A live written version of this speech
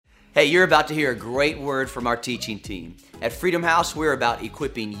Hey, you're about to hear a great word from our teaching team. At Freedom House, we're about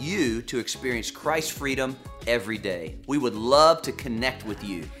equipping you to experience Christ's freedom every day. We would love to connect with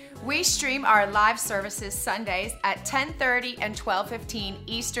you. We stream our live services Sundays at 10:30 and 12:15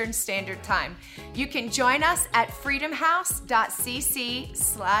 Eastern Standard Time. You can join us at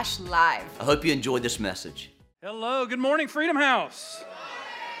freedomhouse.cc/live. I hope you enjoyed this message. Hello, good morning, Freedom House.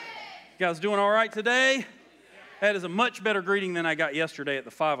 You guys doing all right today? That is a much better greeting than I got yesterday at the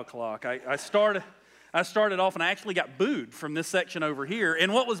 5 o'clock. I started off and I actually got booed from this section over here.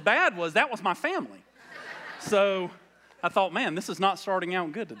 And what was bad was that was my family. So I thought, man, this is not starting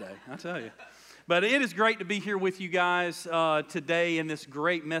out good today, I tell you. But it is great to be here with you guys today in this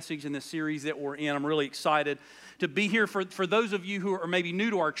great message in this series that we're in. I'm really excited to be here. For those of you who are maybe new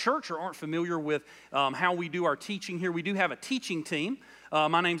to our church or aren't familiar with how we do our teaching here, we do have a teaching team.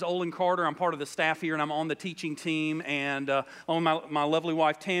 My name's Olin Carter. I'm part of the staff here, and I'm on the teaching team. And my lovely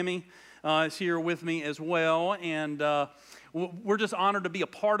wife, Tammy, is here with me as well. And we're just honored to be a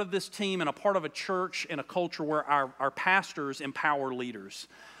part of this team and a part of a church and a culture where our pastors empower leaders.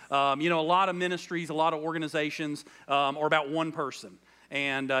 A lot of ministries, a lot of organizations are about one person.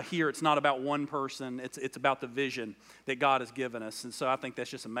 And here it's not about one person, it's about the vision that God has given us. And so I think that's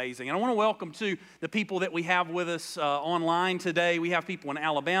just amazing. And I want to welcome to the people that we have with us online today. We have people in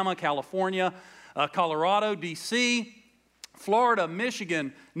Alabama, California, Colorado, D.C., Florida,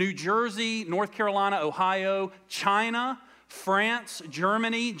 Michigan, New Jersey, North Carolina, Ohio, China, France,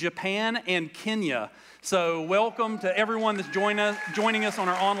 Germany, Japan, and Kenya. So welcome to everyone that's joining us on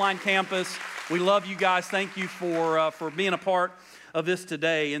our online campus. We love you guys. Thank you for being a part of this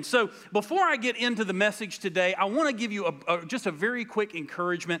today. And so before I get into the message today, I want to give you just a very quick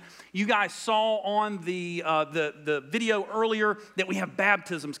encouragement. You guys saw on the video earlier that we have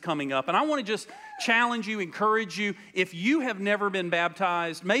baptisms coming up. And I want to just challenge you, encourage you. If you have never been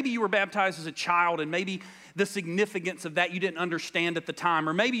baptized, maybe you were baptized as a child and maybe the significance of that you didn't understand at the time,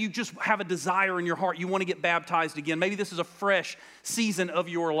 or maybe you just have a desire in your heart, you want to get baptized again. Maybe this is a fresh season of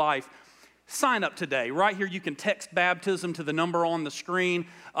your life. Sign up today. Right here, you can text baptism to the number on the screen.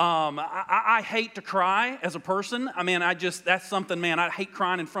 I hate to cry as a person. I mean, that's something, man, I hate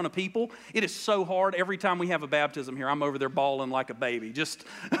crying in front of people. It is so hard. Every time we have a baptism here, I'm over there bawling like a baby. It's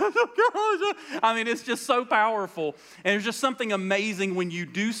just so powerful. And there's just something amazing when you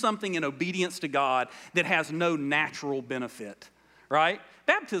do something in obedience to God that has no natural benefit, right?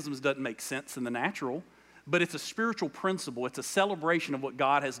 Baptisms doesn't make sense in the natural. But it's a spiritual principle. It's a celebration of what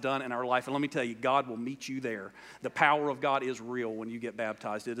God has done in our life. And let me tell you, God will meet you there. The power of God is real when you get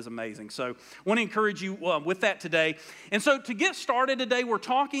baptized. It is amazing. So I want to encourage you with that today. And so to get started today, we're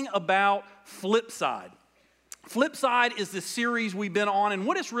talking about Flipside. Flipside is the series we've been on. And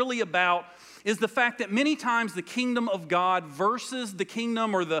what it's really about is the fact that many times the kingdom of God versus the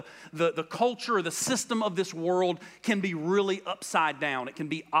kingdom or the culture or the system of this world can be really upside down. It can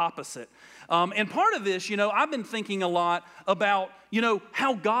be opposite. And part of this, I've been thinking a lot about,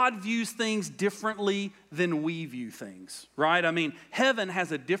 how God views things differently than we view things, right? I mean, heaven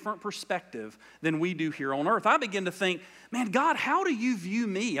has a different perspective than we do here on earth. I begin to think, man, God, how do you view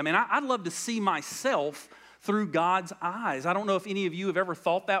me? I mean, I'd love to see myself through God's eyes. I don't know if any of you have ever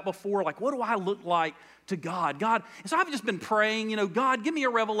thought that before. Like, what do I look like to God? God, so I've just been praying, God, give me a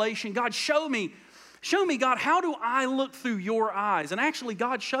revelation. God, show me, God, how do I look through your eyes? And actually,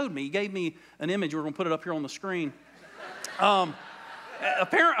 God showed me. He gave me an image. We're going to put it up here on the screen.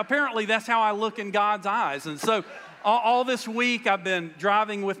 Apparently, that's how I look in God's eyes. And so all this week, I've been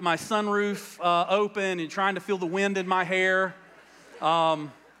driving with my sunroof open and trying to feel the wind in my hair.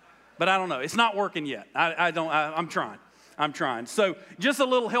 But I don't know. It's not working yet. I'm trying. So just a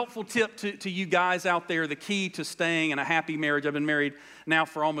little helpful tip to you guys out there, the key to staying in a happy marriage. I've been married now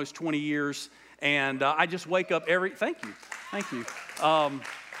for almost 20 years. And I just wake up thank you.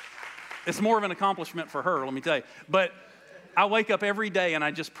 It's more of an accomplishment for her, let me tell you. But I wake up every day and I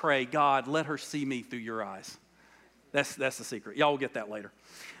just pray, God, let her see me through your eyes. That's the secret. Y'all will get that later.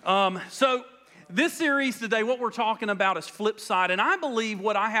 So this series today, what we're talking about is Flipside. And I believe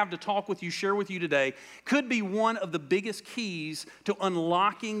what I have to share with you today, could be one of the biggest keys to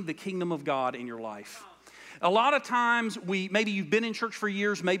unlocking the kingdom of God in your life. A lot of times, maybe you've been in church for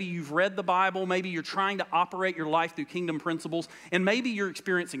years, maybe you've read the Bible, maybe you're trying to operate your life through kingdom principles, and maybe you're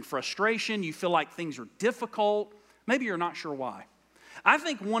experiencing frustration, you feel like things are difficult, maybe you're not sure why. I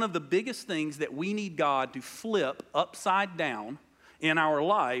think one of the biggest things that we need God to flip upside down in our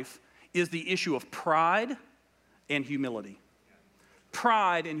life is the issue of pride and humility.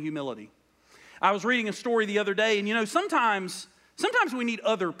 Pride and humility. I was reading a story the other day, and sometimes we need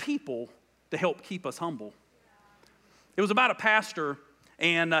other people to help keep us humble. It was about a pastor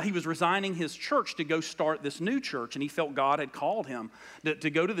And he was resigning his church to go start this new church, and he felt God had called him to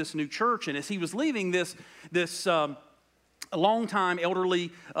go to this new church. And as he was leaving, this a long-time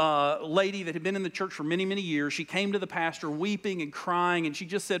elderly lady that had been in the church for many, many years, she came to the pastor weeping and crying, and she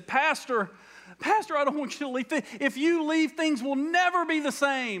just said, Pastor, I don't want you to leave. If you leave, things will never be the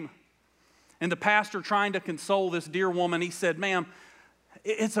same. And the pastor, trying to console this dear woman, he said, ma'am,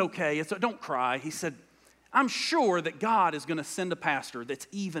 it's okay. Don't cry. He said, I'm sure that God is going to send a pastor that's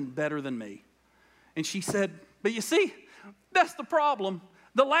even better than me. And she said, but you see, that's the problem.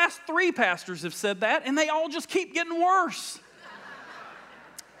 The last 3 pastors have said that, and they all just keep getting worse.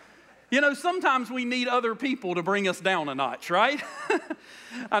 You know, sometimes we need other people to bring us down a notch, right?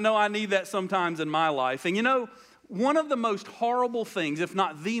 I know I need that sometimes in my life. And you know, one of the most horrible things, if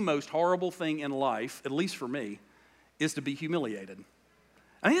not the most horrible thing in life, at least for me, is to be humiliated.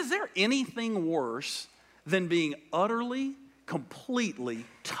 I mean, is there anything worse than being utterly, completely,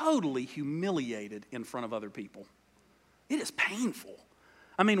 totally humiliated in front of other people? It is painful.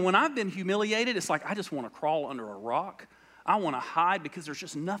 I mean, when I've been humiliated, it's like I just want to crawl under a rock. I want to hide because there's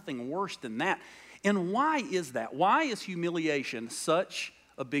just nothing worse than that. And why is that? Why is humiliation such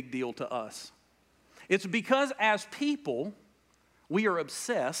a big deal to us? It's because as people, we are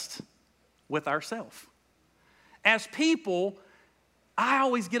obsessed with ourselves. As people, I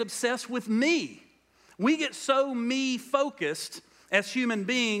always get obsessed with me. We get so me-focused as human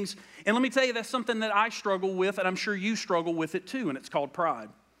beings, and let me tell you, that's something that I struggle with, and I'm sure you struggle with it too, and it's called pride.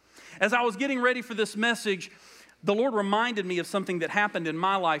 As I was getting ready for this message, the Lord reminded me of something that happened in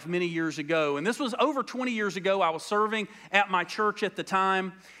my life many years ago, and this was over 20 years ago. I was serving at my church at the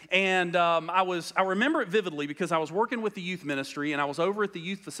time, and I remember it vividly because I was working with the youth ministry, and I was over at the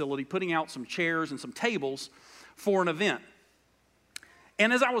youth facility putting out some chairs and some tables for an event.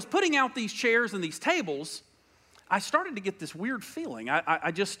 And as I was putting out these chairs and these tables, I started to get this weird feeling.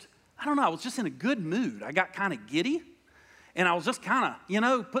 I don't know, I was just in a good mood. I got kind of giddy, and I was just kind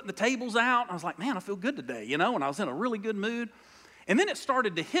of, putting the tables out. I was like, man, I feel good today, and I was in a really good mood. And then it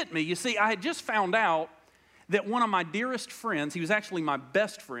started to hit me. You see, I had just found out that one of my dearest friends, he was actually my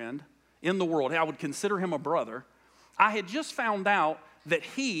best friend in the world. I would consider him a brother. I had just found out that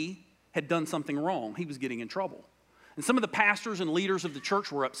he had done something wrong. He was getting in trouble. And some of the pastors and leaders of the church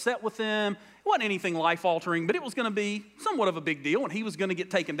were upset with him. It wasn't anything life-altering, but it was going to be somewhat of a big deal, and he was going to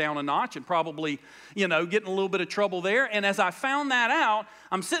get taken down a notch and probably, get in a little bit of trouble there. And as I found that out,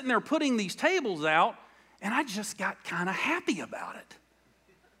 I'm sitting there putting these tables out, and I just got kind of happy about it.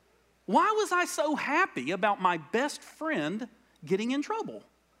 Why was I so happy about my best friend getting in trouble?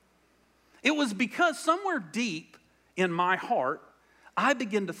 It was because somewhere deep in my heart, I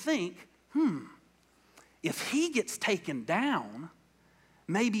began to think, if he gets taken down,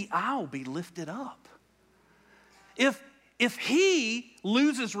 maybe I'll be lifted up. If he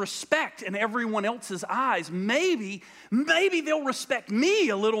loses respect in everyone else's eyes, maybe they'll respect me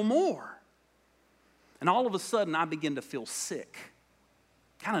a little more. And all of a sudden, I begin to feel sick,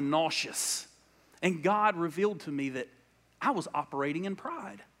 kind of nauseous. And God revealed to me that I was operating in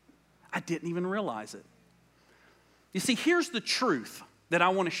pride. I didn't even realize it. You see, here's the truth that I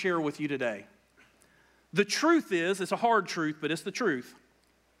want to share with you today. The truth is, it's a hard truth, but it's the truth.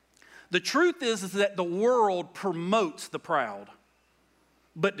 The truth is that the world promotes the proud,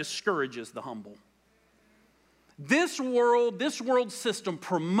 but discourages the humble. This world system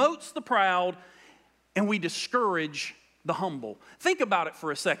promotes the proud, and we discourage the humble. Think about it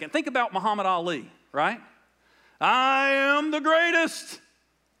for a second. Think about Muhammad Ali, right? I am the greatest.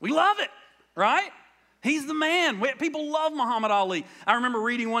 We love it, right? He's the man. People love Muhammad Ali. I remember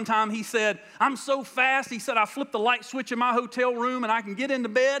reading one time, he said, I'm so fast, he said, I flip the light switch in my hotel room and I can get into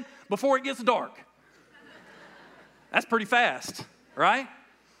bed before it gets dark. That's pretty fast, right?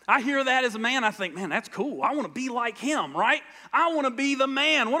 I hear that as a man, I think, man, that's cool. I want to be like him, right? I want to be the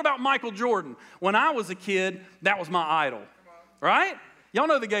man. What about Michael Jordan? When I was a kid, that was my idol, right? Y'all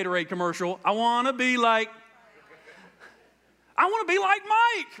know the Gatorade commercial. I want to be like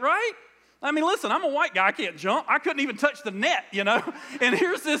Mike, right? I mean, listen, I'm a white guy. I can't jump. I couldn't even touch the net, And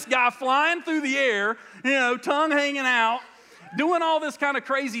here's this guy flying through the air, tongue hanging out, doing all this kind of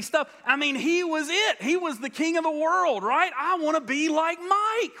crazy stuff. I mean, he was it. He was the king of the world, right? I want to be like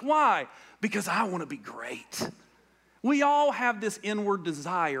Mike. Why? Because I want to be great. We all have this inward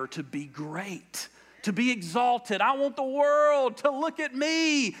desire to be great, to be exalted. I want the world to look at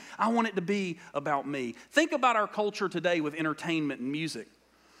me. I want it to be about me. Think about our culture today with entertainment and music.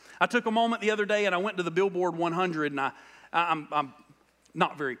 I took a moment the other day and I went to the Billboard 100, and I'm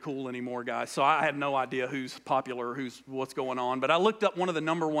not very cool anymore, guys, so I had no idea who's popular, what's going on, but I looked up one of the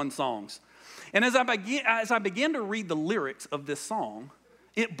 #1 songs. And as I began to read the lyrics of this song,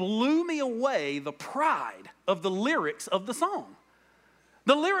 it blew me away, the pride of the lyrics of the song.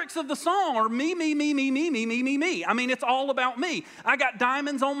 The lyrics of the song are me, me, me, me, me, me, me, me, me. I mean, it's all about me. I got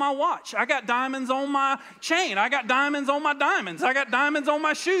diamonds on my watch. I got diamonds on my chain. I got diamonds on my diamonds. I got diamonds on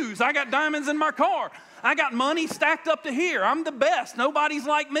my shoes. I got diamonds in my car. I got money stacked up to here. I'm the best. Nobody's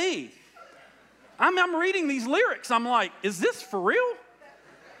like me. I'm reading these lyrics. I'm like, is this for real?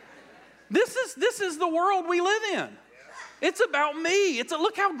 This is the world we live in. It's about me.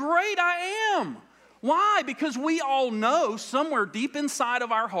 Look how great I am. Why? Because we all know, somewhere deep inside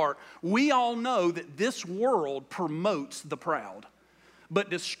of our heart, we all know that this world promotes the proud, but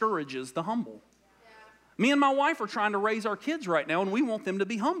discourages the humble. Me and my wife are trying to raise our kids right now, and we want them to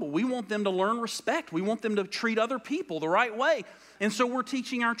be humble. We want them to learn respect. We want them to treat other people the right way. And so we're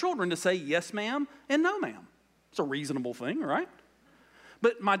teaching our children to say yes, ma'am, and no, ma'am. It's a reasonable thing, right?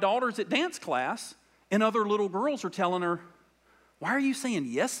 But my daughter's at dance class, and other little girls are telling her, why are you saying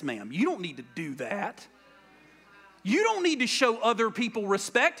yes, ma'am? You don't need to do that. You don't need to show other people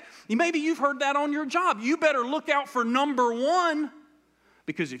respect. Maybe you've heard that on your job. You better look out for number one,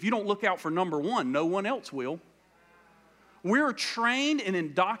 because if you don't look out for number one, no one else will. We're trained and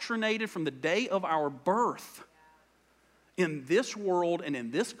indoctrinated from the day of our birth in this world and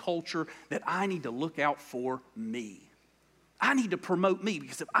in this culture that I need to look out for me. I need to promote me,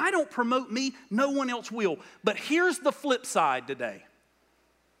 because if I don't promote me, no one else will. But here's the flip side today.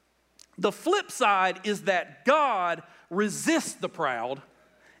 The flip side is that God resists the proud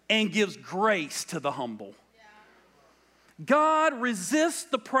and gives grace to the humble. God resists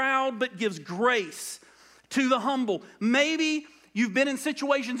the proud but gives grace to the humble. Maybe you've been in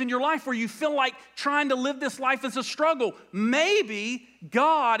situations in your life where you feel like trying to live this life is a struggle. Maybe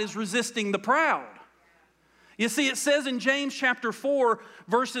God is resisting the proud. You see, it says in James chapter 4,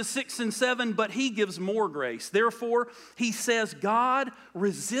 verses 6 and 7, but he gives more grace. Therefore, he says, God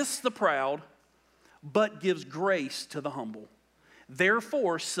resists the proud, but gives grace to the humble.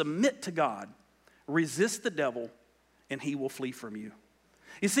 Therefore, submit to God, resist the devil, and he will flee from you.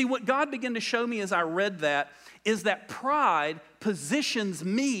 You see, what God began to show me as I read that is that pride positions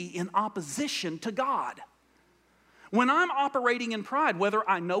me in opposition to God. When I'm operating in pride, whether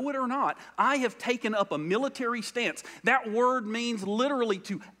I know it or not, I have taken up a military stance. That word means literally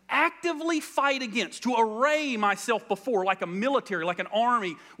to actively fight against, to array myself before, like a military, like an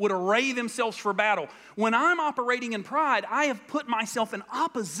army would array themselves for battle. When I'm operating in pride, I have put myself in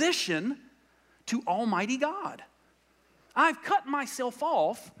opposition to Almighty God. I've cut myself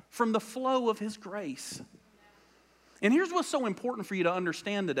off from the flow of His grace. And here's what's so important for you to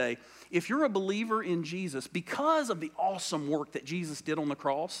understand today. If you're a believer in Jesus, because of the awesome work that Jesus did on the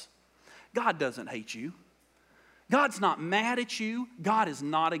cross, God doesn't hate you. God's not mad at you. God is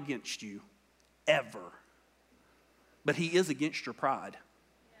not against you, ever. But He is against your pride.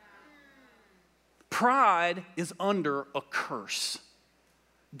 Pride is under a curse.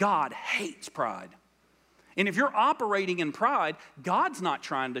 God hates pride. And if you're operating in pride, God's not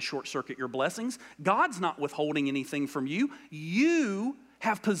trying to short-circuit your blessings. God's not withholding anything from you. You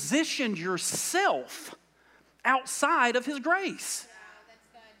have positioned yourself outside of His grace.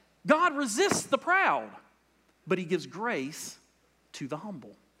 God resists the proud, but He gives grace to the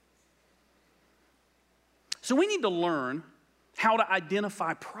humble. So we need to learn how to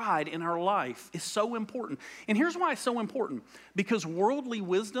identify pride in our life. Is so important. And here's why it's so important. Because worldly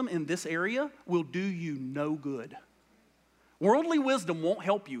wisdom in this area will do you no good. Worldly wisdom won't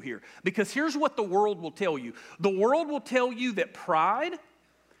help you here. Because here's what the world will tell you. The world will tell you that pride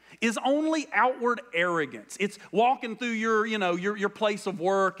is only outward arrogance. It's walking through your place of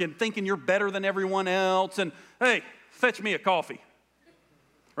work and thinking you're better than everyone else. And, hey, fetch me a coffee.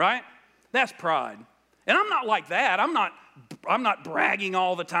 Right? That's pride. And I'm not like that. I'm not bragging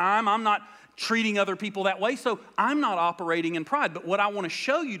all the time. I'm not treating other people that way. So I'm not operating in pride. But what I want to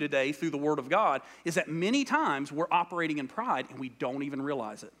show you today through the Word of God is that many times we're operating in pride and we don't even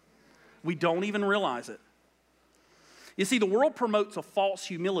realize it. We don't even realize it. You see, the world promotes a false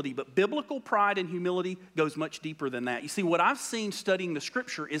humility, but biblical pride and humility goes much deeper than that. You see, what I've seen studying the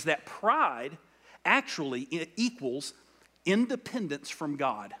Scripture is that pride actually equals independence from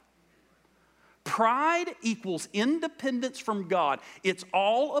God. Pride equals independence from God. It's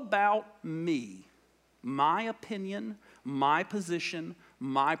all about me, my opinion, my position,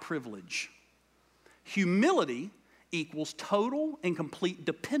 my privilege. Humility equals total and complete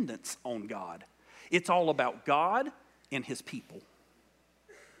dependence on God. It's all about God and His people.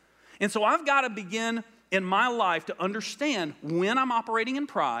 And so I've got to begin in my life to understand when I'm operating in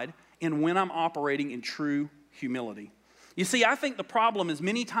pride and when I'm operating in true humility. You see, I think the problem is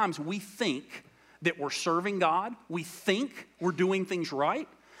many times we think that we're serving God. We think we're doing things right.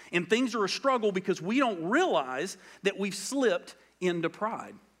 And things are a struggle because we don't realize that we've slipped into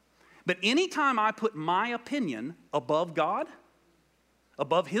pride. But anytime I put my opinion above God,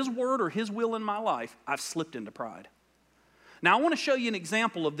 above His word or His will in my life, I've slipped into pride. Now, I want to show you an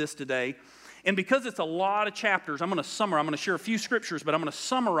example of this today. And because it's a lot of chapters, I'm going to share a few scriptures, but I'm going to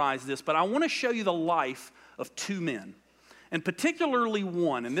summarize this. But I want to show you the life of two men, and particularly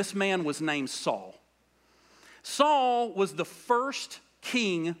one, and this man was named Saul. Saul was the first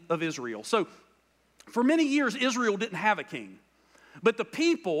king of Israel. So for many years, Israel didn't have a king. But the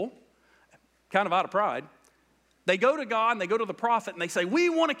people, kind of out of pride, they go to God and they go to the prophet and they say, we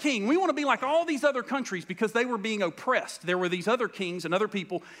want a king. We want to be like all these other countries, because they were being oppressed. There were these other kings and other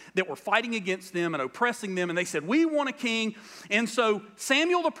people that were fighting against them and oppressing them. And they said, we want a king. And so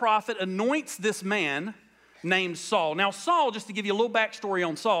Samuel the prophet anoints this man named Saul. Now Saul, just to give you a little backstory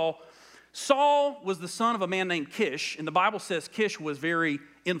on Saul, Saul was the son of a man named Kish. And the Bible says Kish was very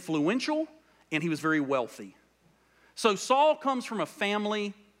influential and he was very wealthy. So Saul comes from a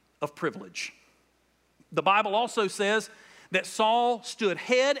family of privilege. The Bible also says that Saul stood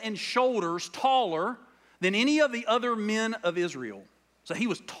head and shoulders taller than any of the other men of Israel. So he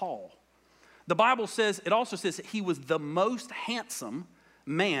was tall. The Bible says, it also says that he was the most handsome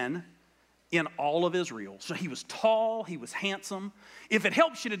man in all of Israel. So he was tall, he was handsome. If it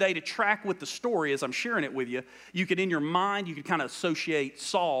helps you today to track with the story as I'm sharing it with you, you could, in your mind, you could kind of associate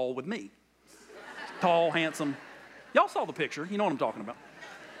Saul with me. Tall, handsome. Y'all saw the picture. You know what I'm talking about.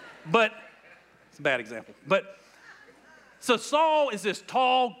 But it's a bad example. But so Saul is this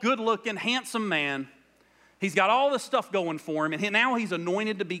tall, good-looking, handsome man. He's got all this stuff going for him, and now he's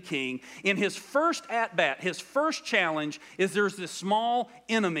anointed to be king. In his first at-bat, his first challenge is there's this small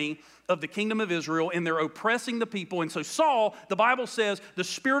enemy of the kingdom of Israel, and they're oppressing the people. And so Saul, the Bible says, the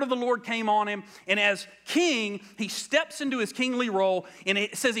Spirit of the Lord came on him, and as king, he steps into his kingly role, and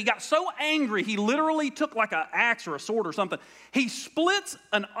it says he got so angry, he literally took like an axe or a sword or something. He splits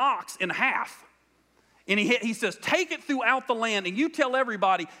an ox in half. And he says, take it throughout the land, and you tell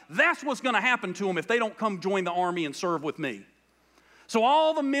everybody that's what's going to happen to them if they don't come join the army and serve with me. So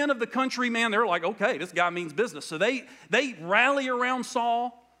all the men of the country, man, they're like, okay, this guy means business. So they rally around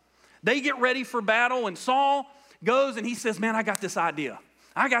Saul. They get ready for battle, and Saul goes and he says, man, I got this idea.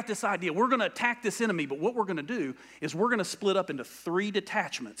 We're going to attack this enemy, but what we're going to do is we're going to split up into 3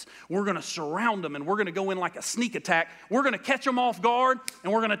 detachments. We're going to surround them, and we're going to go in like a sneak attack. We're going to catch them off guard,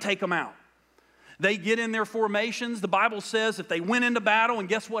 and we're going to take them out. They get in their formations. The Bible says if they went into battle, and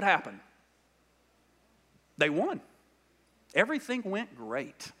guess what happened? They won. Everything went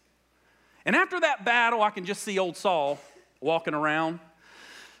great. And after that battle, I can just see old Saul walking around,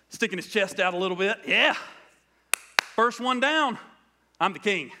 sticking his chest out a little bit. Yeah, first one down, I'm the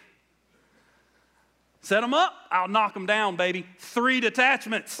king. Set them up, I'll knock them down, baby. 3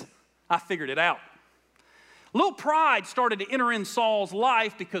 detachments. I figured it out. A little pride started to enter in Saul's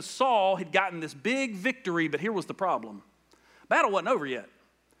life because Saul had gotten this big victory, but here was the problem. Battle wasn't over yet.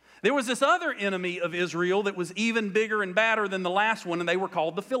 There was this other enemy of Israel that was even bigger and badder than the last one, and they were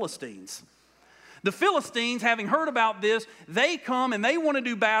called the Philistines. The Philistines, having heard about this, they come and they want to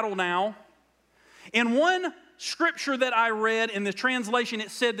do battle now. In one scripture that I read in the translation,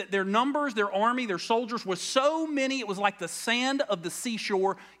 it said that their numbers, their army, their soldiers was so many, it was like the sand of the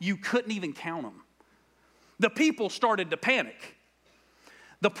seashore, you couldn't even count them. The people started to panic.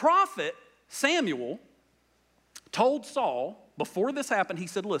 The prophet Samuel told Saul, before this happened, he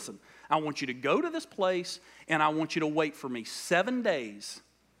said, listen, I want you to go to this place and I want you to wait for me 7 days.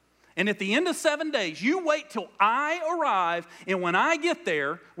 And at the end of 7 days, you wait till I arrive, and when I get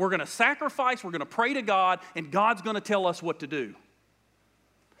there, we're going to sacrifice, we're going to pray to God, and God's going to tell us what to do.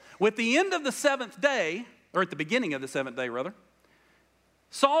 With the end of the 7th day, or at the beginning of the 7th day, rather,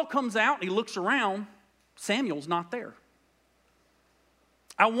 Saul comes out and he looks around. Samuel's not there.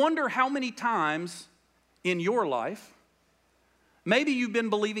 I wonder how many times in your life, maybe you've been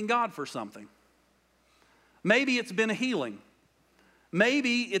believing God for something. Maybe it's been a healing.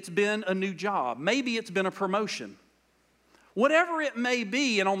 Maybe it's been a new job. Maybe it's been a promotion. Whatever it may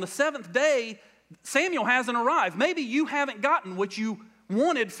be, and on the 7th day, Samuel hasn't arrived. Maybe you haven't gotten what you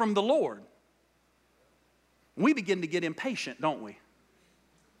wanted from the Lord. We begin to get impatient, don't we?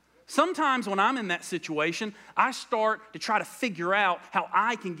 Sometimes when I'm in that situation, I start to try to figure out how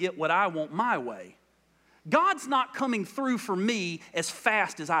I can get what I want my way. God's not coming through for me as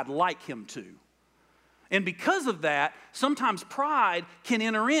fast as I'd like him to. And because of that, sometimes pride can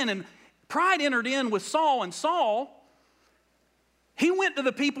enter in. And pride entered in with Saul. And Saul, he went to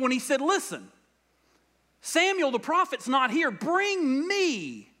the people and he said, listen, Samuel the prophet's not here. Bring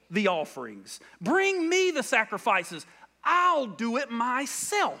me the offerings. Bring me the sacrifices. I'll do it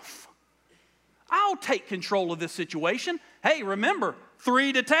myself. I'll take control of this situation. Hey, remember,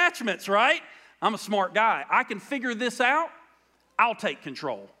 3 detachments, right? I'm a smart guy. I can figure this out. I'll take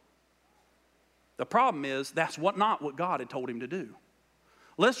control. The problem is that's not what God had told him to do.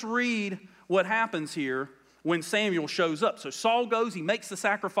 Let's read what happens here when Samuel shows up. So Saul goes, he makes the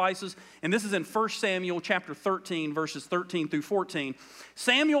sacrifices, and this is in 1 Samuel chapter 13, verses 13 through 14.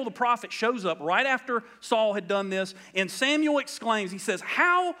 Samuel the prophet shows up right after Saul had done this, and Samuel exclaims, he says,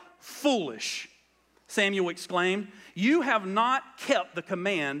 "How foolish," Samuel exclaimed, "you have not kept the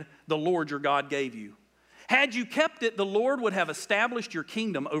command the Lord your God gave you. Had you kept it, the Lord would have established your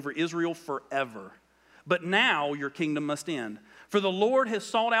kingdom over Israel forever. But now your kingdom must end. For the Lord has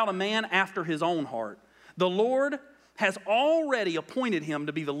sought out a man after his own heart. The Lord has already appointed him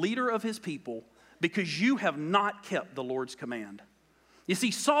to be the leader of his people because you have not kept the Lord's command." You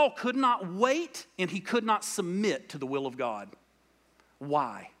see, Saul could not wait and he could not submit to the will of God.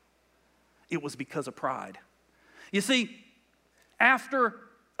 Why? It was because of pride. You see, after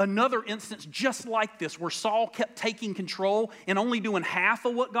another instance just like this where Saul kept taking control and only doing half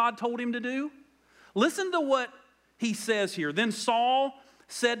of what God told him to do, listen to what he says here. "Then Saul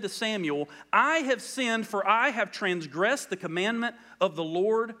said to Samuel, I have sinned, for I have transgressed the commandment of the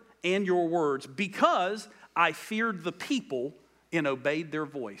Lord and your words, because I feared the people and obeyed their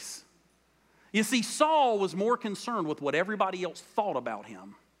voice." You see, Saul was more concerned with what everybody else thought about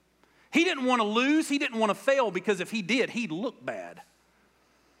him. He didn't want to lose, he didn't want to fail, because if he did, he'd look bad.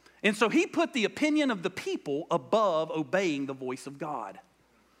 And so he put the opinion of the people above obeying the voice of God.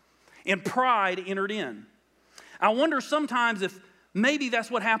 And pride entered in. I wonder sometimes if maybe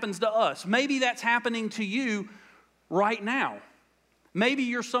that's what happens to us. Maybe that's happening to you right now. Maybe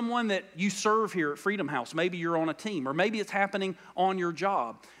you're someone that you serve here at Freedom House. Maybe you're on a team, or maybe it's happening on your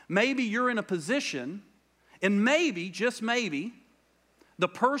job. Maybe you're in a position, and maybe, just maybe, the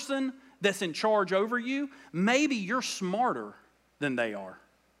person that's in charge over you, maybe you're smarter than they are.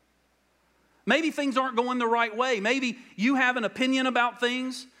 Maybe things aren't going the right way. Maybe you have an opinion about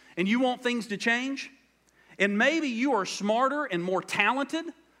things and you want things to change. And maybe you are smarter and more talented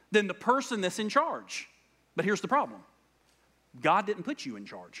than the person that's in charge. But here's the problem. God didn't put you in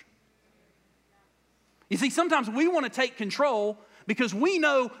charge. You see, sometimes we want to take control because we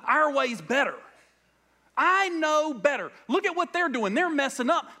know our way's better. I know better. Look at what they're doing. They're messing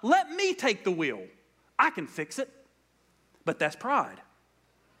up. Let me take the wheel. I can fix it. But that's pride.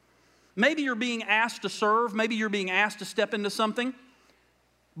 Maybe you're being asked to serve. Maybe you're being asked to step into something,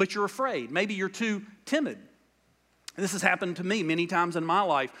 but you're afraid. Maybe you're too timid. This has happened to me many times in my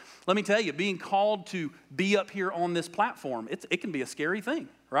life. Let me tell you, being called to be up here on this platform, it can be a scary thing,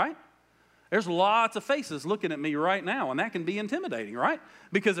 right? There's lots of faces looking at me right now, and that can be intimidating, right?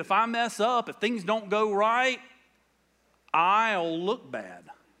 Because if I mess up, if things don't go right, I'll look bad.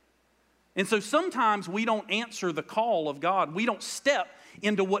 And so sometimes we don't answer the call of God. We don't step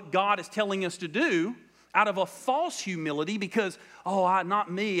into what God is telling us to do out of a false humility because,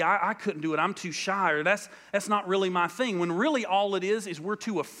 not me, I couldn't do it, I'm too shy, or that's not really my thing, when really all it is we're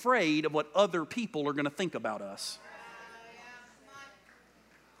too afraid of what other people are going to think about us.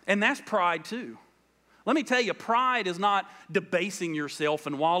 And that's pride too. Let me tell you, pride is not debasing yourself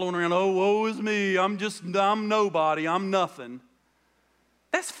and wallowing around, woe is me, I'm nobody, I'm nothing.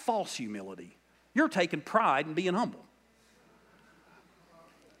 That's false humility. You're taking pride and being humble.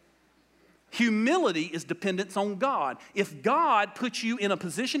 Humility is dependence on God. If God puts you in a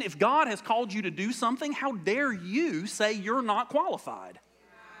position, if God has called you to do something, how dare you say you're not qualified?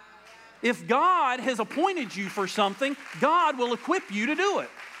 If God has appointed you for something, God will equip you to do it.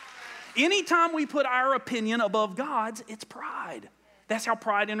 Anytime we put our opinion above God's, it's pride. That's how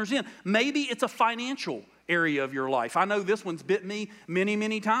pride enters in. Maybe it's a financial area of your life. I know this one's bit me many,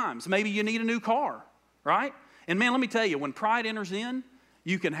 many times. Maybe you need a new car, right? And man, let me tell you, when pride enters in,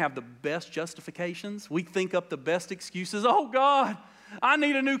 you can have the best justifications. We think up the best excuses. Oh, God, I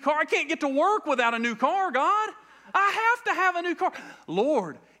need a new car. I can't get to work without a new car, God. I have to have a new car.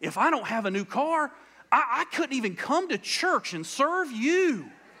 Lord, if I don't have a new car, I couldn't even come to church and serve you.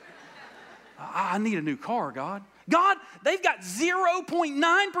 I need a new car, God. God, they've got 0.9%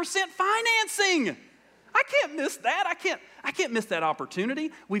 financing. I can't miss that. I can't miss that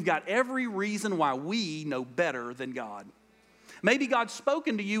opportunity. We've got every reason why we know better than God. Maybe God's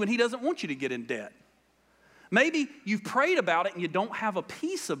spoken to you and He doesn't want you to get in debt. Maybe you've prayed about it and you don't have a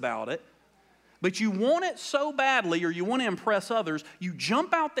peace about it, but you want it so badly, or you want to impress others, you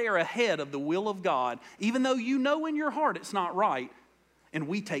jump out there ahead of the will of God, even though you know in your heart it's not right, and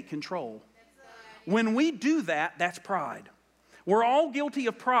we take control. When we do that, that's pride. We're all guilty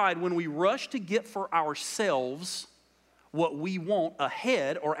of pride when we rush to get for ourselves what we want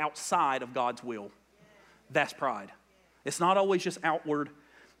ahead or outside of God's will. That's pride. It's not always just outward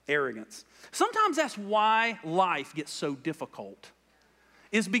arrogance. Sometimes that's why life gets so difficult,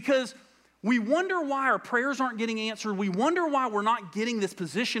 is because we wonder why our prayers aren't getting answered. We wonder why we're not getting this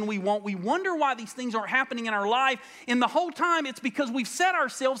position we want. We wonder why these things aren't happening in our life. And the whole time it's because we've set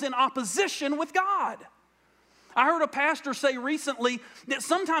ourselves in opposition with God. I heard a pastor say recently that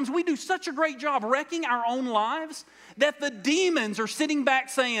sometimes we do such a great job wrecking our own lives that the demons are sitting back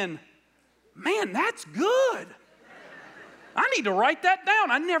saying, man, that's good. I need to write that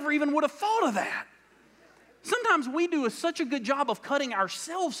down. I never even would have thought of that. Sometimes we do such a good job of cutting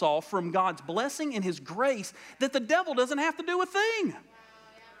ourselves off from God's blessing and His grace that the devil doesn't have to do a thing.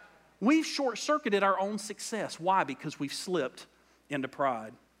 We've short-circuited our own success. Why? Because we've slipped into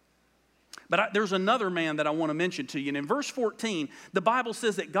pride. But there's another man that I want to mention to you. And in verse 14, the Bible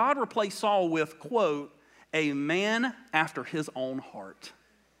says that God replaced Saul with, quote, a man after His own heart.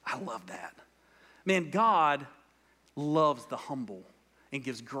 I love that. Man, God loves the humble and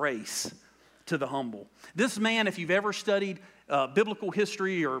gives grace to the humble. This man, if you've ever studied biblical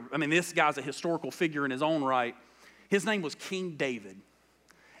history, this guy's a historical figure in his own right. His name was King David.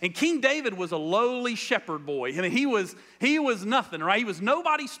 And King David was a lowly shepherd boy. I mean, he was nothing, right? He was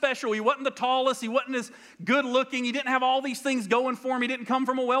nobody special. He wasn't the tallest. He wasn't as good looking. He didn't have all these things going for him. He didn't come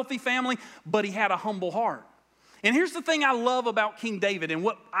from a wealthy family, but he had a humble heart. And here's the thing I love about King David and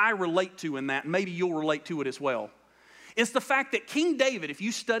what I relate to in that, and maybe you'll relate to it as well. It's the fact that King David, if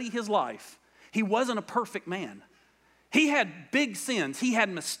you study his life, he wasn't a perfect man. He had big sins. He had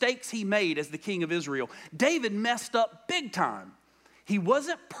mistakes he made as the king of Israel. David messed up big time. He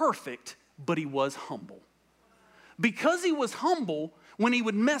wasn't perfect, but he was humble. Because he was humble, when he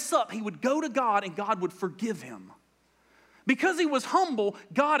would mess up, he would go to God and God would forgive him. Because he was humble,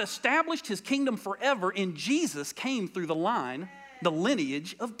 God established His kingdom forever, and Jesus came through the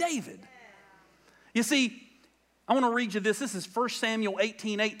lineage of David. You see, I want to read you this. This is 1 Samuel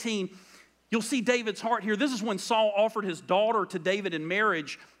 18:18. You'll see David's heart here. This is when Saul offered his daughter to David in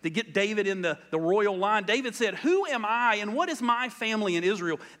marriage to get David in the royal line. David said, who am I and what is my family in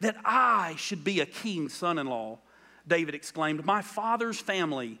Israel that I should be a king's son-in-law? David exclaimed, my father's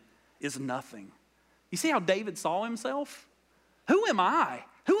family is nothing. You see how David saw himself? Who am I?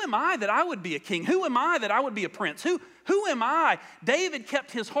 Who am I that I would be a king? Who am I that I would be a prince? Who am I? David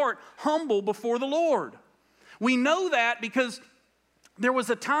kept his heart humble before the Lord. We know that because there was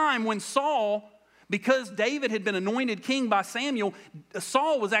a time when Saul, because David had been anointed king by Samuel,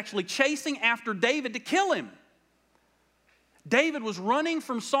 Saul was actually chasing after David to kill him. David was running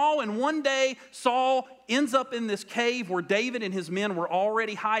from Saul, and one day Saul ends up in this cave where David and his men were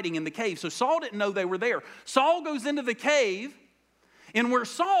already hiding in the cave. So Saul didn't know they were there. Saul goes into the cave, and where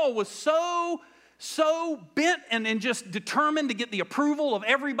Saul was so bent and just determined to get the approval of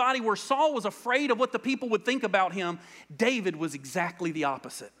everybody, where Saul was afraid of what the people would think about him, David was exactly the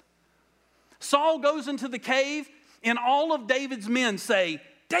opposite. Saul goes into the cave, and all of David's men say,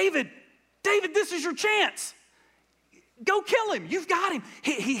 David, this is your chance. Go kill him. You've got him.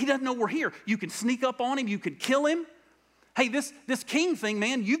 He doesn't know we're here. You can sneak up on him. You can kill him. Hey, this king thing,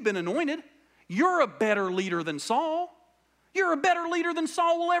 man, you've been anointed. You're a better leader than Saul. You're a better leader than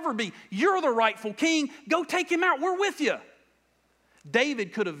Saul will ever be. You're the rightful king. Go take him out. We're with you.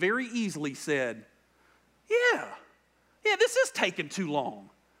 David could have very easily said, yeah, this is taking too long.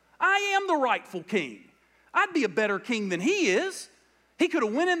 I am the rightful king. I'd be a better king than he is. He could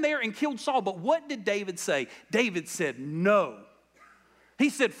have went in there and killed Saul, but what did David say? David said, no. He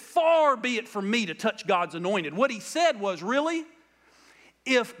said, far be it from me to touch God's anointed. What he said was, really,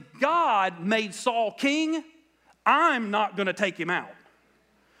 if God made Saul king, I'm not going to take him out.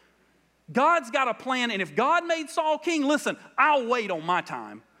 God's got a plan, and if God made Saul king, listen, I'll wait on my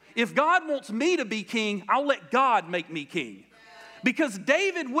time. If God wants me to be king, I'll let God make me king. Because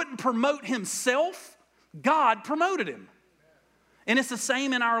David wouldn't promote himself, God promoted him. And it's the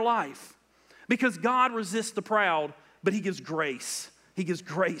same in our life. Because God resists the proud, but He gives grace. He gives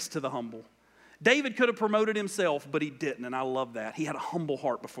grace to the humble. David could have promoted himself, but he didn't, and I love that. He had a humble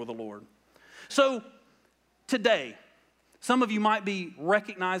heart before the Lord. So, today, some of you might be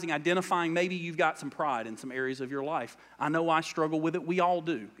recognizing, identifying, maybe you've got some pride in some areas of your life. I know I struggle with it. We all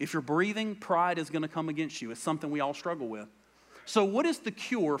do. If you're breathing, pride is going to come against you. It's something we all struggle with. So what is the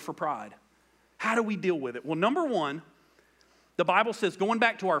cure for pride? How do we deal with it? Well, number one, the Bible says, going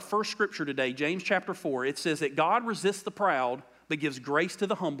back to our first scripture today, James chapter 4, it says that God resists the proud, but gives grace to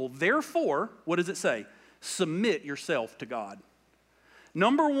the humble. Therefore, what does it say? Submit yourself to God.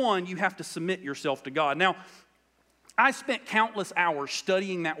 Number one, you have to submit yourself to God. Now, I spent countless hours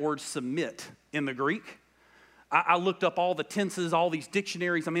studying that word submit in the Greek. I looked up all the tenses, all these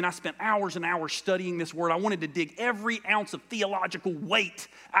dictionaries. I spent hours and hours studying this word. I wanted to dig every ounce of theological weight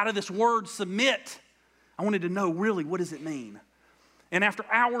out of this word submit. I wanted to know, really, what does it mean? And after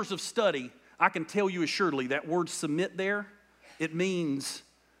hours of study, I can tell you assuredly that word submit there, it means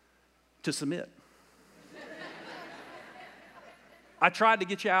to submit. I tried to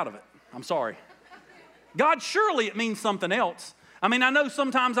get you out of it. I'm sorry. God, surely it means something else. I know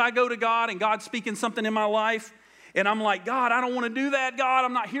sometimes I go to God and God's speaking something in my life, and I'm like, God, I don't want to do that. God,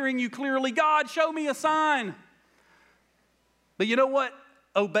 I'm not hearing you clearly. God, show me a sign. But you know what?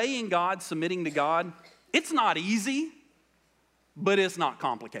 Obeying God, submitting to God, it's not easy, but it's not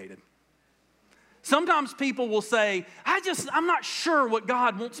complicated. Sometimes people will say, I'm not sure what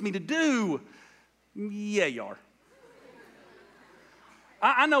God wants me to do. Yeah, you are.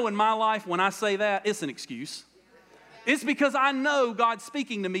 I know in my life when I say that, it's an excuse. It's because I know God's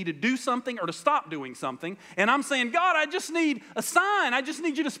speaking to me to do something or to stop doing something. And I'm saying, God, I just need a sign. I just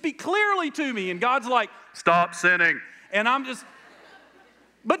need you to speak clearly to me. And God's like, stop sinning. And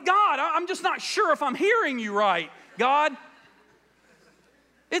but God, I'm just not sure if I'm hearing you right. God,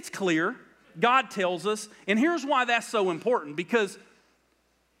 it's clear. God tells us. And here's why that's so important. Because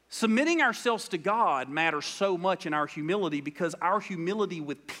submitting ourselves to God matters so much in our humility, because our humility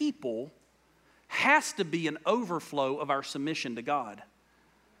with people has to be an overflow of our submission to God.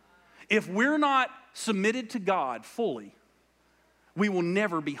 If we're not submitted to God fully, we will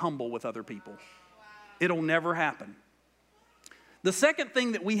never be humble with other people. It'll never happen. The second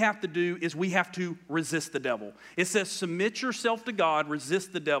thing that we have to do is we have to resist the devil. It says, submit yourself to God,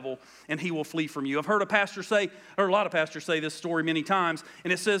 resist the devil, and he will flee from you. I've heard a pastor say, or a lot of pastors say this story many times,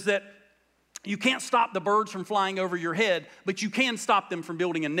 and it says that you can't stop the birds from flying over your head, but you can stop them from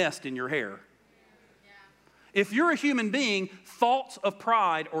building a nest in your hair. If you're a human being, thoughts of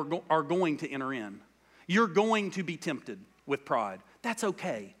pride are going to enter in. You're going to be tempted with pride. That's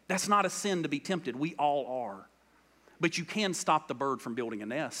okay. That's not a sin to be tempted. We all are. But you can stop the bird from building a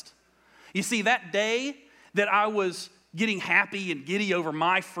nest. You see, that day that I was getting happy and giddy over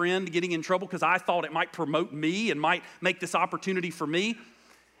my friend getting in trouble because I thought it might promote me and might make this opportunity for me,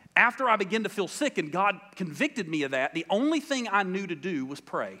 after I began to feel sick and God convicted me of that, the only thing I knew to do was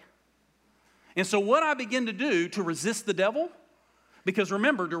pray. And so what I began to do to resist the devil, because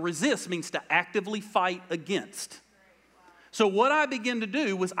remember, to resist means to actively fight against. So what I began to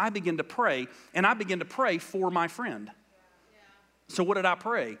do was I began to pray, and I began to pray for my friend. So what did I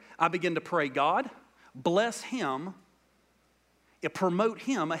pray? I began to pray, God, bless him, promote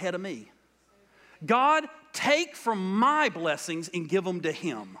him ahead of me. God, take from my blessings and give them to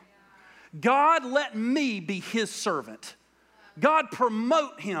him. God, let me be his servant. God,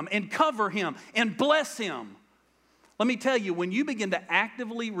 promote him and cover him and bless him. Let me tell you, when you begin to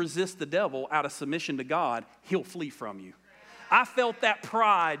actively resist the devil out of submission to God, he'll flee from you. I felt that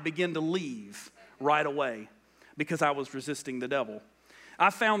pride begin to leave right away because I was resisting the devil. I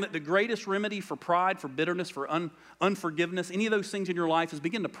found that the greatest remedy for pride, for bitterness, for unforgiveness, any of those things in your life is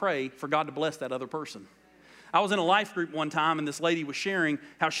begin to pray for God to bless that other person. I was in a life group one time and this lady was sharing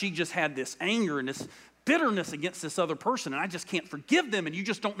how she just had this anger and this bitterness against this other person, and I just can't forgive them, and you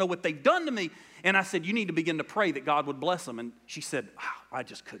just don't know what they've done to me. And I said, you need to begin to pray that God would bless them. And she said, I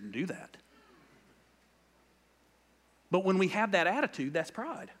just couldn't do that. But when we have that attitude, that's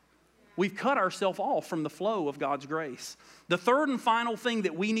pride. We've cut ourselves off from the flow of God's grace. The third and final thing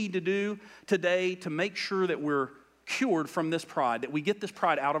that we need to do today to make sure that we're cured from this pride, that we get this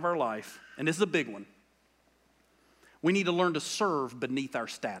pride out of our life, and this is a big one, we need to learn to serve beneath our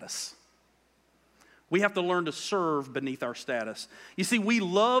status. We have to learn to serve beneath our status. You see, we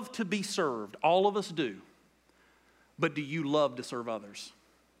love to be served. All of us do. But do you love to serve others?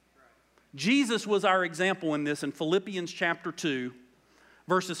 Jesus was our example in this. In Philippians chapter 2,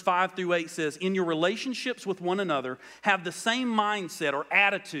 verses 5 through 8 says, in your relationships with one another, have the same mindset or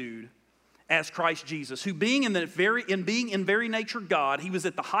attitude as Christ Jesus, who being in very nature God, he was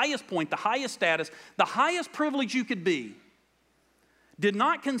at the highest point, the highest status, the highest privilege you could be, did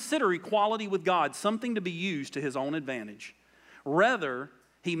not consider equality with God something to be used to his own advantage. Rather,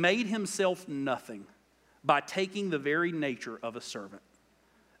 he made himself nothing by taking the very nature of a servant.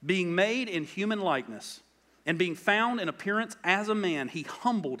 Being made in human likeness and being found in appearance as a man, he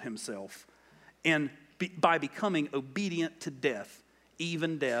humbled himself and by becoming obedient to death,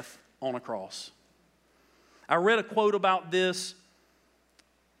 even death on a cross. I read a quote about this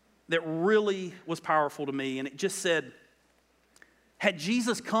that really was powerful to me, and it just said, had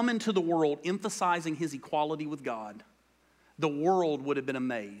Jesus come into the world emphasizing his equality with God, the world would have been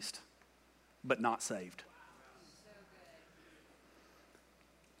amazed, but not saved.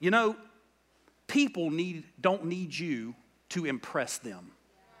 You know, people don't need you to impress them.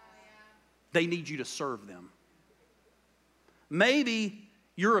 They need you to serve them. Maybe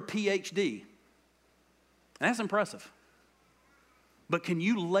you're a PhD. That's impressive. But can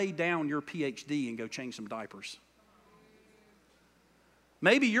you lay down your PhD and go change some diapers?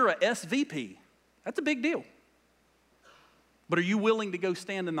 Maybe you're a SVP. That's a big deal. But are you willing to go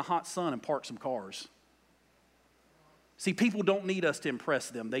stand in the hot sun and park some cars? See, people don't need us to impress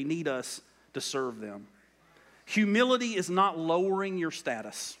them. They need us to serve them. Humility is not lowering your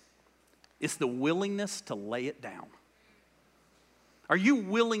status. It's the willingness to lay it down. Are you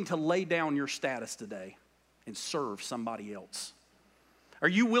willing to lay down your status today and serve somebody else? Are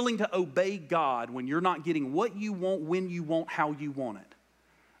you willing to obey God when you're not getting what you want, when you want, how you want it?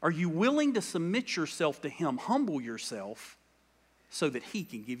 Are you willing to submit yourself to Him, humble yourself, so that He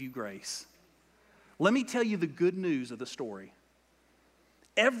can give you grace? Let me tell you the good news of the story.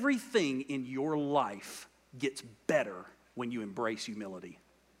 Everything in your life gets better when you embrace humility.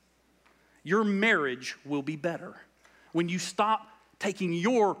 Your marriage will be better when you stop taking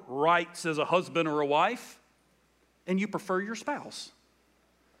your rights as a husband or a wife and you prefer your spouse.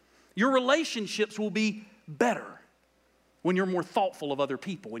 Your relationships will be better when you're more thoughtful of other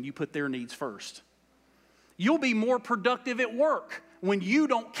people and you put their needs first. You'll be more productive at work when you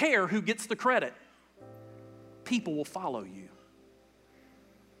don't care who gets the credit. People will follow you.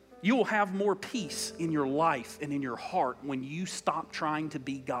 You will have more peace in your life and in your heart when you stop trying to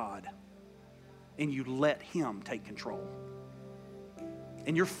be God and you let Him take control.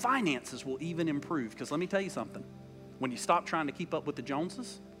 And your finances will even improve, because let me tell you something. When you stop trying to keep up with the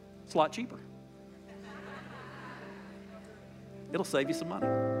Joneses, it's a lot cheaper. It'll save you some money.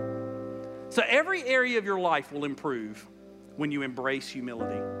 So every area of your life will improve when you embrace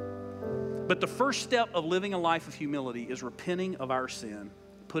humility. But the first step of living a life of humility is repenting of our sin,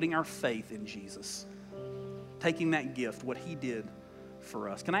 putting our faith in Jesus, taking that gift, what He did for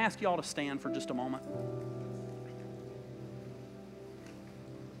us. Can I ask you all to stand for just a moment?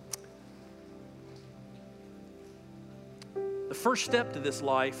 The first step to this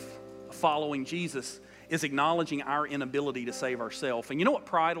life, following Jesus, is acknowledging our inability to save ourselves. And you know what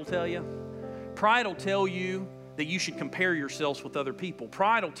pride will tell you? Pride will tell you that you should compare yourselves with other people.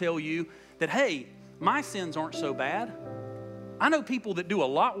 Pride will tell you that, hey, my sins aren't so bad. I know people that do a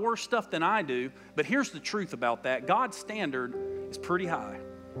lot worse stuff than I do, but here's the truth about that. God's standard is pretty high,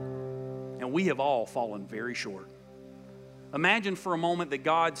 and we have all fallen very short. Imagine for a moment that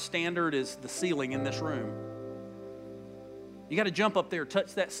God's standard is the ceiling in this room. You got to jump up there,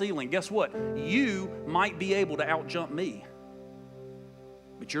 touch that ceiling. Guess what? You might be able to outjump me,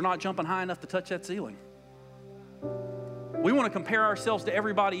 but you're not jumping high enough to touch that ceiling. We want to compare ourselves to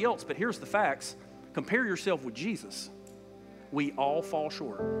everybody else, but here's the facts. Compare yourself with Jesus. We all fall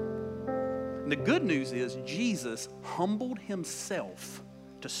short. And the good news is Jesus humbled Himself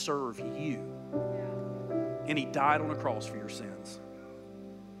to serve you, and He died on a cross for your sins.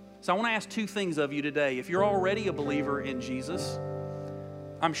 So I want to ask two things of you today. If you're already a believer in Jesus,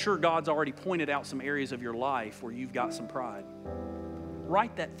 I'm sure God's already pointed out some areas of your life where you've got some pride.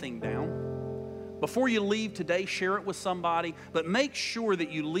 Write that thing down. Before you leave today, share it with somebody, but make sure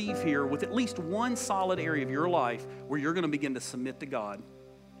that you leave here with at least one solid area of your life where you're going to begin to submit to God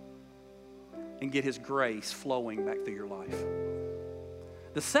and get His grace flowing back through your life.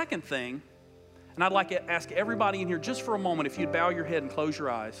 The second thing, and I'd like to ask everybody in here just for a moment, if you'd bow your head and close your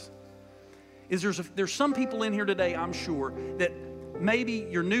eyes, is there's some people in here today, I'm sure, that maybe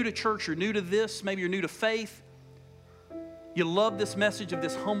you're new to church, you're new to this, maybe you're new to faith. You love this message of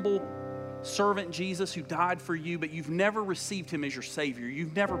this humble servant Jesus who died for you, but you've never received Him as your Savior.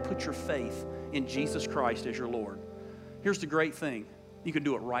 You've never put your faith in Jesus Christ as your Lord. Here's the great thing. You can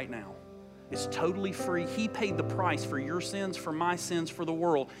do it right now. It's totally free. He paid the price for your sins, for my sins, for the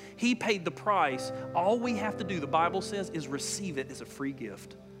world. He paid the price. All we have to do, the Bible says, is receive it as a free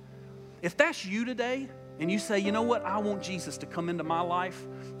gift. If that's you today, and you say, you know what, I want Jesus to come into my life.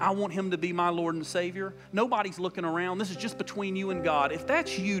 I want Him to be my Lord and Savior. Nobody's looking around. This is just between you and God. If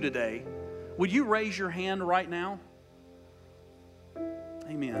that's you today, would you raise your hand right now?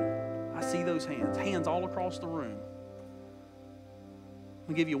 Amen. I see those hands. Hands all across the room.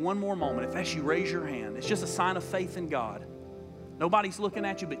 I'll give you one more moment. If that's you, raise your hand. It's just a sign of faith in God. Nobody's looking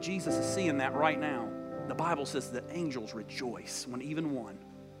at you, but Jesus is seeing that right now. The Bible says that angels rejoice when even one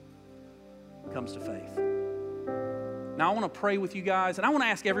comes to faith. Now I want to pray with you guys, and I want to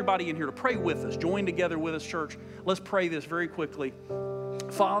ask everybody in here to pray with us. Join together with us, church. Let's pray this very quickly.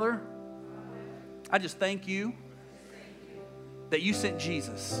 Father, I just thank you that you sent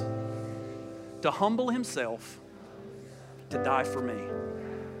Jesus to humble Himself to die for me.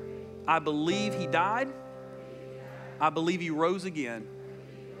 I believe He died. I believe He rose again.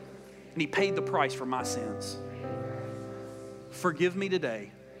 And He paid the price for my sins. Forgive me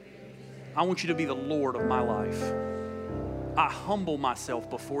today. I want You to be the Lord of my life. I humble myself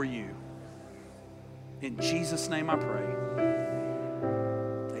before You. In Jesus' name I pray.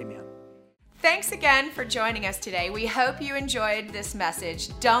 Amen. Thanks again for joining us today. We hope you enjoyed this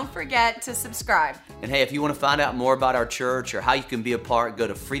message. Don't forget to subscribe. And hey, if you want to find out more about our church or how you can be a part, go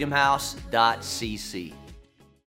to freedomhouse.cc.